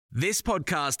This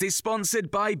podcast is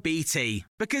sponsored by BT,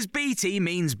 because BT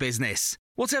means business.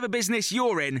 Whatever business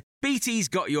you're in, BT's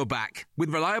got your back, with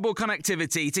reliable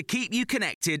connectivity to keep you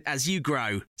connected as you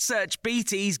grow. Search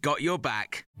BT's got your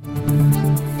back.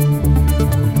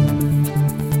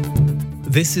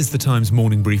 This is the Times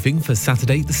morning briefing for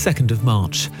Saturday, the 2nd of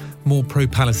March. More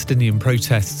pro-Palestinian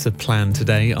protests are planned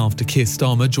today after Keir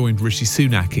Starmer joined Rishi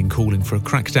Sunak in calling for a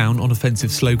crackdown on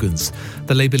offensive slogans.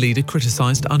 The Labour leader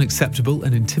criticised unacceptable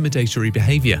and intimidatory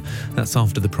behaviour. That's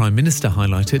after the Prime Minister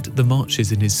highlighted the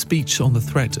marches in his speech on the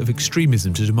threat of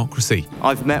extremism to democracy.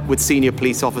 I've met with senior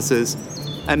police officers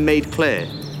and made clear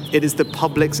it is the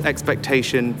public's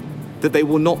expectation that they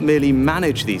will not merely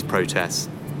manage these protests,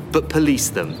 but police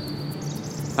them.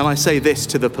 And I say this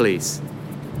to the police: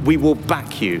 we will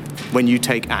back you when you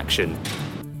take action.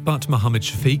 But Mohammed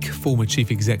Shafiq, former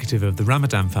chief executive of the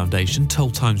Ramadan Foundation,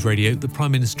 told Times Radio the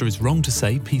Prime Minister is wrong to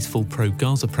say peaceful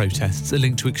pro-Gaza protests are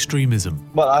linked to extremism.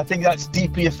 Well, I think that's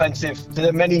deeply offensive to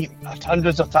the many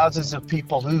hundreds of thousands of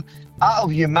people who, out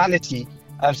of humanity,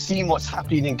 have seen what's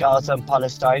happening in Gaza and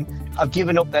Palestine, have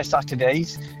given up their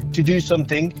Saturdays to do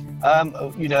something,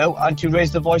 and to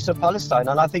raise the voice of Palestine.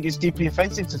 And I think it's deeply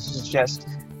offensive to suggest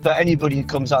that anybody who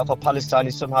comes out for Palestine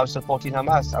is somehow supporting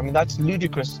Hamas. I mean, that's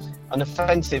ludicrous and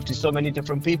offensive to so many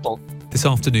different people. This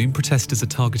afternoon, protesters are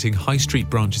targeting high street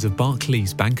branches of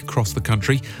Barclays Bank across the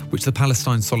country, which the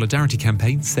Palestine Solidarity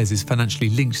Campaign says is financially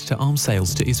linked to arms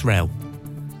sales to Israel.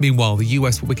 Meanwhile, the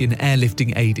US will begin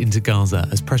airlifting aid into Gaza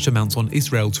as pressure mounts on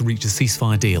Israel to reach a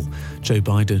ceasefire deal. Joe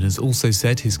Biden has also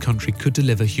said his country could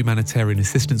deliver humanitarian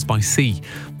assistance by sea.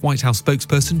 White House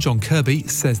spokesperson John Kirby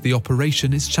says the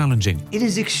operation is challenging. It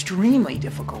is extremely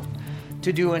difficult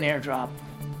to do an airdrop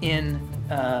in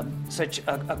such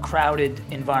a crowded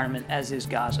environment as is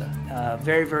Gaza.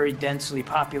 Very, very densely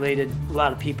populated, a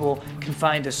lot of people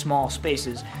confined to small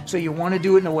spaces. So you want to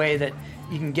do it in a way that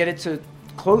you can get it to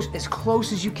as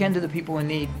close as you can to the people in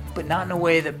need, but not in a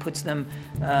way that puts them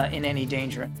in any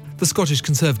danger. The Scottish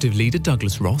Conservative leader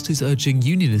Douglas Ross is urging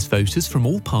unionist voters from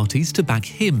all parties to back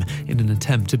him in an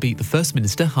attempt to beat the First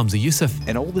Minister Humza Yousaf.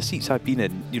 In all the seats I've been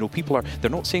in, people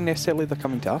they're not saying necessarily they're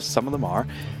coming to us, some of them are,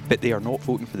 but they are not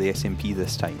voting for the SNP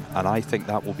this time. And I think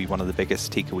that will be one of the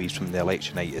biggest takeaways from the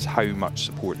election night, is how much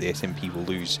support the SNP will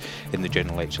lose in the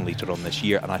general election later on this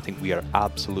year. And I think we are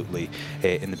absolutely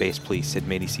in the best place in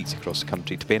many seats across the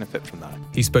country to benefit from that.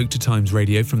 He spoke to Times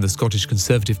Radio from the Scottish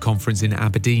Conservative Conference in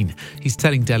Aberdeen. He's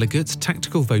telling delegates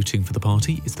tactical voting for the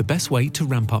party is the best way to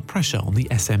ramp up pressure on the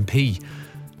SNP.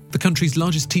 The country's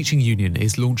largest teaching union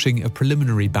is launching a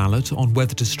preliminary ballot on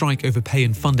whether to strike over pay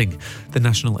and funding. The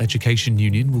National Education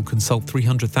Union will consult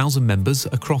 300,000 members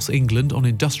across England on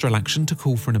industrial action to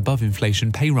call for an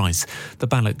above-inflation pay rise. The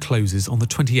ballot closes on the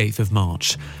 28th of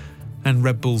March. And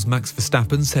Red Bull's Max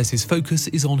Verstappen says his focus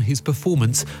is on his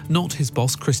performance, not his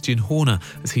boss Christian Horner,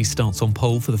 as he starts on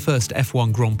pole for the first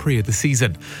F1 Grand Prix of the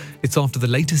season. It's after the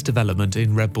latest development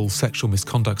in Red Bull's sexual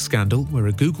misconduct scandal, where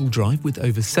a Google Drive with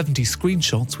over 70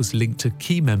 screenshots was linked to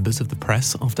key members of the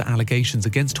press after allegations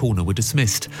against Horner were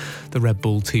dismissed. The Red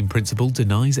Bull team principal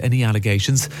denies any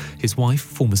allegations. His wife,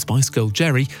 former Spice Girl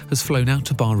Jerry, has flown out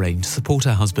to Bahrain to support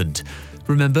her husband.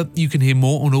 Remember, you can hear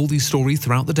more on all these stories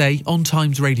throughout the day on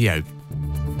Times Radio.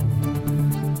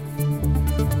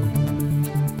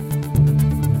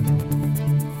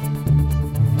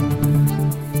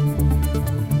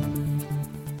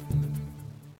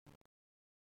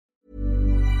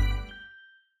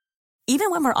 Even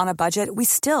when we're on a budget, we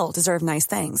still deserve nice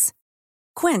things.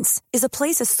 Quince is a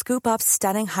place to scoop up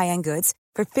stunning high-end goods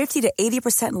for 50 to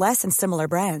 80% less than similar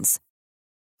brands.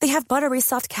 They have buttery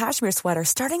soft cashmere sweaters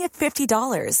starting at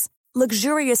 $50,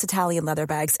 luxurious Italian leather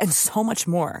bags, and so much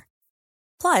more.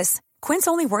 Plus, Quince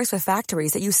only works with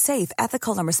factories that use safe,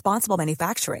 ethical, and responsible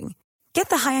manufacturing. Get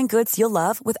the high-end goods you'll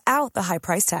love without the high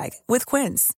price tag with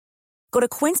Quince. Go to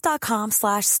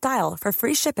quince.com/style for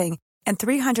free shipping and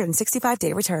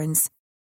 365-day returns.